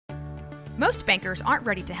Most bankers aren't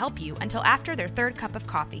ready to help you until after their third cup of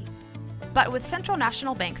coffee. But with Central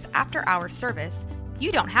National Bank's after-hours service,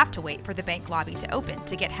 you don't have to wait for the bank lobby to open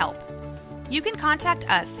to get help. You can contact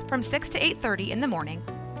us from 6 to 8:30 in the morning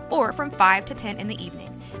or from 5 to 10 in the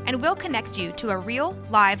evening, and we'll connect you to a real,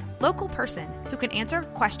 live, local person who can answer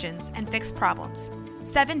questions and fix problems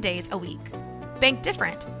 7 days a week. Bank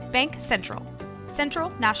different. Bank Central. Central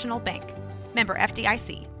National Bank. Member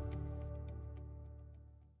FDIC.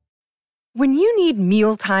 When you need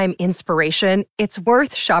mealtime inspiration, it's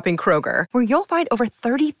worth shopping Kroger, where you'll find over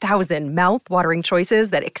 30,000 mouth-watering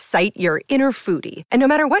choices that excite your inner foodie. And no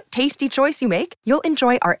matter what tasty choice you make, you'll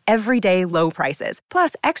enjoy our everyday low prices,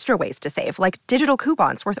 plus extra ways to save, like digital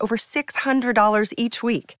coupons worth over $600 each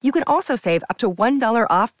week. You can also save up to $1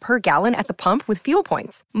 off per gallon at the pump with fuel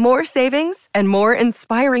points. More savings and more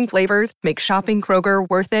inspiring flavors make shopping Kroger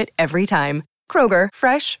worth it every time. Kroger,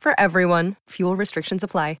 fresh for everyone. Fuel restrictions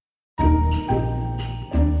apply.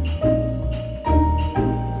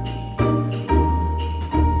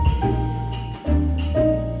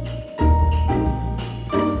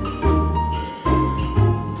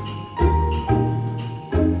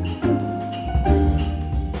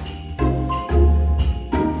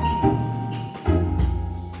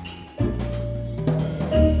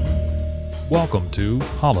 Welcome to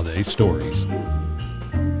Holiday Stories.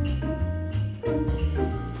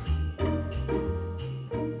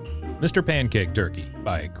 Mr. Pancake Turkey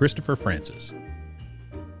by Christopher Francis.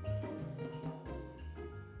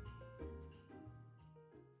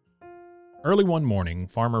 Early one morning,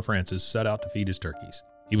 Farmer Francis set out to feed his turkeys.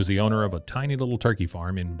 He was the owner of a tiny little turkey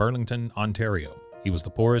farm in Burlington, Ontario. He was the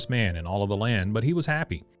poorest man in all of the land, but he was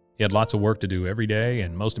happy. He had lots of work to do every day,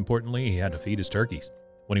 and most importantly, he had to feed his turkeys.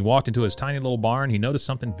 When he walked into his tiny little barn, he noticed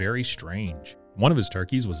something very strange. One of his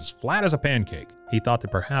turkeys was as flat as a pancake. He thought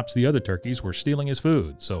that perhaps the other turkeys were stealing his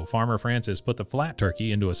food, so Farmer Francis put the flat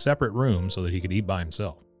turkey into a separate room so that he could eat by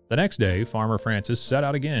himself. The next day, Farmer Francis set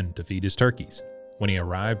out again to feed his turkeys. When he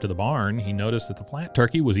arrived to the barn, he noticed that the flat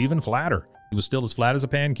turkey was even flatter. He was still as flat as a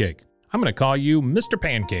pancake. "I'm going to call you Mr.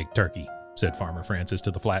 Pancake Turkey," said Farmer Francis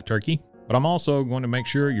to the flat turkey, "but I'm also going to make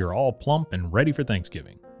sure you're all plump and ready for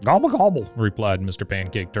Thanksgiving." "Gobble, gobble," replied Mr.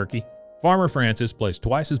 Pancake Turkey. Farmer Francis placed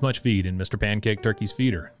twice as much feed in Mr. Pancake Turkey's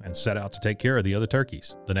feeder and set out to take care of the other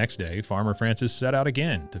turkeys. The next day, Farmer Francis set out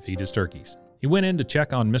again to feed his turkeys. He went in to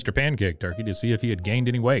check on Mr. Pancake Turkey to see if he had gained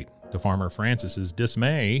any weight. To Farmer Francis's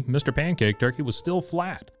dismay, Mr. Pancake Turkey was still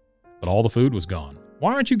flat, but all the food was gone.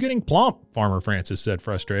 "Why aren't you getting plump?" Farmer Francis said,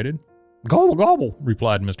 frustrated. "Gobble, gobble,"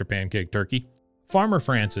 replied Mr. Pancake Turkey. Farmer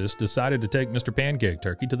Francis decided to take Mr. Pancake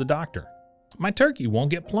Turkey to the doctor. "My turkey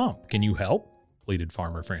won't get plump. Can you help?" pleaded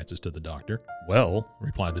Farmer Francis to the doctor. "Well,"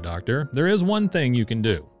 replied the doctor, "there is one thing you can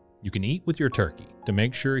do. You can eat with your turkey to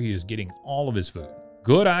make sure he is getting all of his food."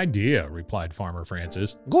 "Good idea," replied Farmer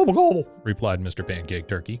Francis. "Gobble, gobble," replied Mr. Pancake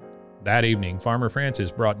Turkey. That evening, Farmer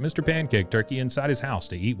Francis brought Mr. Pancake Turkey inside his house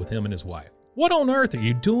to eat with him and his wife. "What on earth are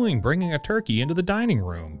you doing bringing a turkey into the dining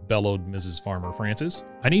room?" bellowed Mrs. Farmer Francis.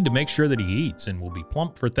 "I need to make sure that he eats and will be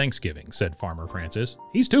plump for Thanksgiving," said Farmer Francis.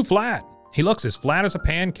 "He's too flat." "He looks as flat as a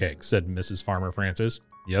pancake," said Mrs. Farmer Francis.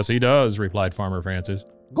 "Yes, he does," replied Farmer Francis.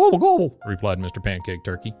 "Gobble, gobble," replied Mr. Pancake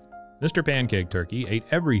Turkey. Mr. Pancake Turkey ate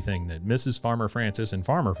everything that Mrs. Farmer Francis and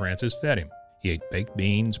Farmer Francis fed him. He ate baked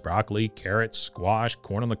beans, broccoli, carrots, squash,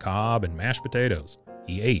 corn on the cob, and mashed potatoes.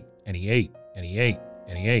 He ate, and he ate, and he ate,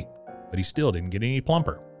 and he ate, but he still didn't get any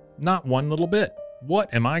plumper. Not one little bit.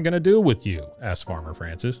 "What am I going to do with you?" asked Farmer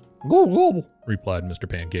Francis. "Gobble, gobble," replied Mr.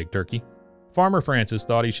 Pancake Turkey. Farmer Francis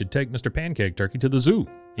thought he should take Mr. Pancake Turkey to the zoo.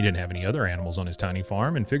 He didn't have any other animals on his tiny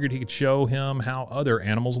farm and figured he could show him how other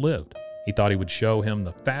animals lived. He thought he would show him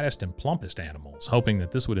the fattest and plumpest animals, hoping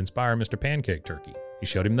that this would inspire Mr. Pancake Turkey. He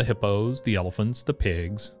showed him the hippos, the elephants, the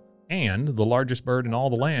pigs, and the largest bird in all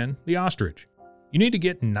the land, the ostrich. "You need to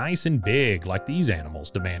get nice and big like these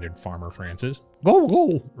animals," demanded Farmer Francis. "Go,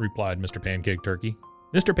 go," replied Mr. Pancake Turkey.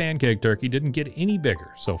 Mr. Pancake Turkey didn't get any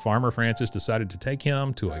bigger, so Farmer Francis decided to take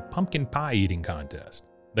him to a pumpkin pie eating contest.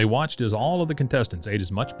 They watched as all of the contestants ate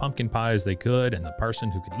as much pumpkin pie as they could, and the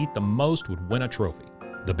person who could eat the most would win a trophy.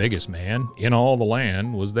 The biggest man in all the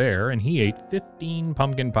land was there, and he ate 15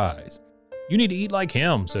 pumpkin pies. "You need to eat like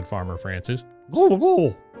him," said Farmer Francis. "Go,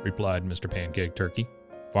 go," replied Mr. Pancake Turkey.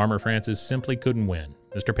 Farmer Francis simply couldn't win.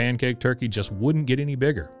 Mr. Pancake Turkey just wouldn't get any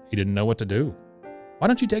bigger. He didn't know what to do. "Why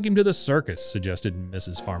don't you take him to the circus?" suggested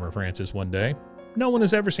Mrs. Farmer Francis one day. "No one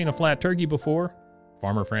has ever seen a flat turkey before."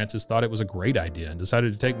 Farmer Francis thought it was a great idea and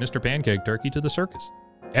decided to take Mr. Pancake Turkey to the circus.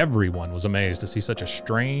 Everyone was amazed to see such a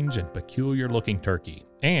strange and peculiar-looking turkey,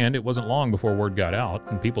 and it wasn't long before word got out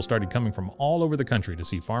and people started coming from all over the country to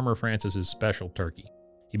see Farmer Francis's special turkey.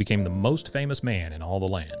 He became the most famous man in all the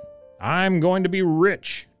land. "I'm going to be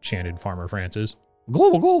rich," chanted Farmer Francis.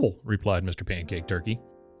 "Gobble, gobble," replied Mr. Pancake Turkey.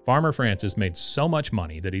 Farmer Francis made so much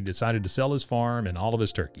money that he decided to sell his farm and all of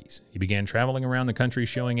his turkeys. He began traveling around the country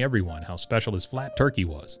showing everyone how special his flat turkey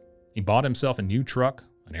was. He bought himself a new truck,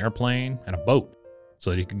 an airplane, and a boat so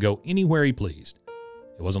that he could go anywhere he pleased.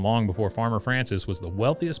 It wasn't long before Farmer Francis was the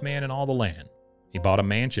wealthiest man in all the land. He bought a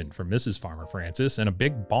mansion for Mrs. Farmer Francis and a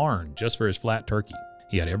big barn just for his flat turkey.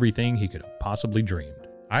 He had everything he could have possibly dreamed.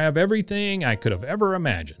 "I have everything I could have ever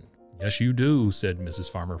imagined." "Yes, you do," said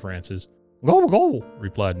Mrs. Farmer Francis. "Gobble, gobble,"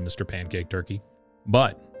 replied Mr. Pancake Turkey.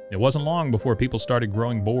 But it wasn't long before people started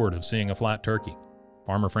growing bored of seeing a flat turkey.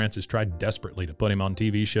 Farmer Francis tried desperately to put him on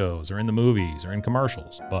TV shows or in the movies or in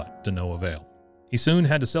commercials, but to no avail. He soon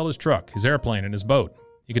had to sell his truck, his airplane, and his boat.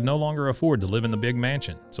 He could no longer afford to live in the big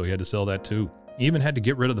mansion, so he had to sell that too. He even had to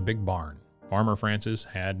get rid of the big barn. Farmer Francis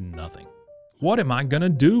had nothing. "What am I gonna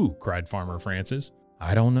do?" cried Farmer Francis.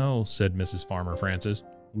 "I don't know," said Mrs. Farmer Francis.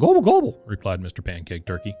 "Gobble, gobble," replied Mr. Pancake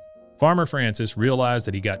Turkey. Farmer Francis realized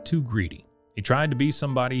that he got too greedy. He tried to be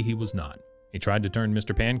somebody he was not. He tried to turn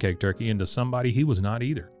Mr. Pancake Turkey into somebody he was not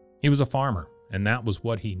either. He was a farmer, and that was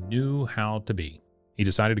what he knew how to be. He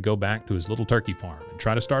decided to go back to his little turkey farm and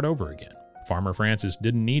try to start over again. Farmer Francis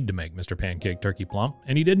didn't need to make Mr. Pancake Turkey plump,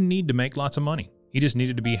 and he didn't need to make lots of money. He just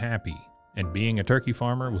needed to be happy, and being a turkey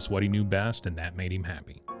farmer was what he knew best, and that made him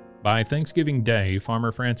happy. By Thanksgiving Day,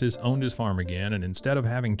 Farmer Francis owned his farm again, and instead of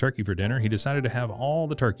having turkey for dinner, he decided to have all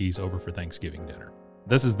the turkeys over for Thanksgiving dinner.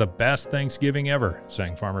 "This is the best Thanksgiving ever,"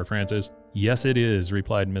 sang Farmer Francis. "Yes, it is,"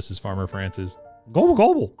 replied Mrs. Farmer Francis. "Gobble,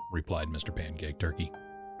 gobble," replied Mr. Pancake Turkey.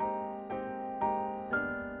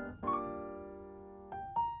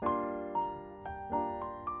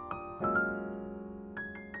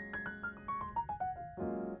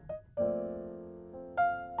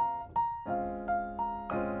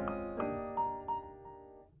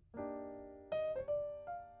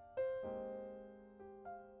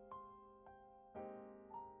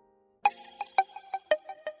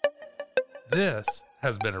 This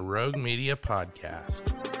has been a Rogue Media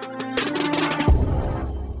podcast.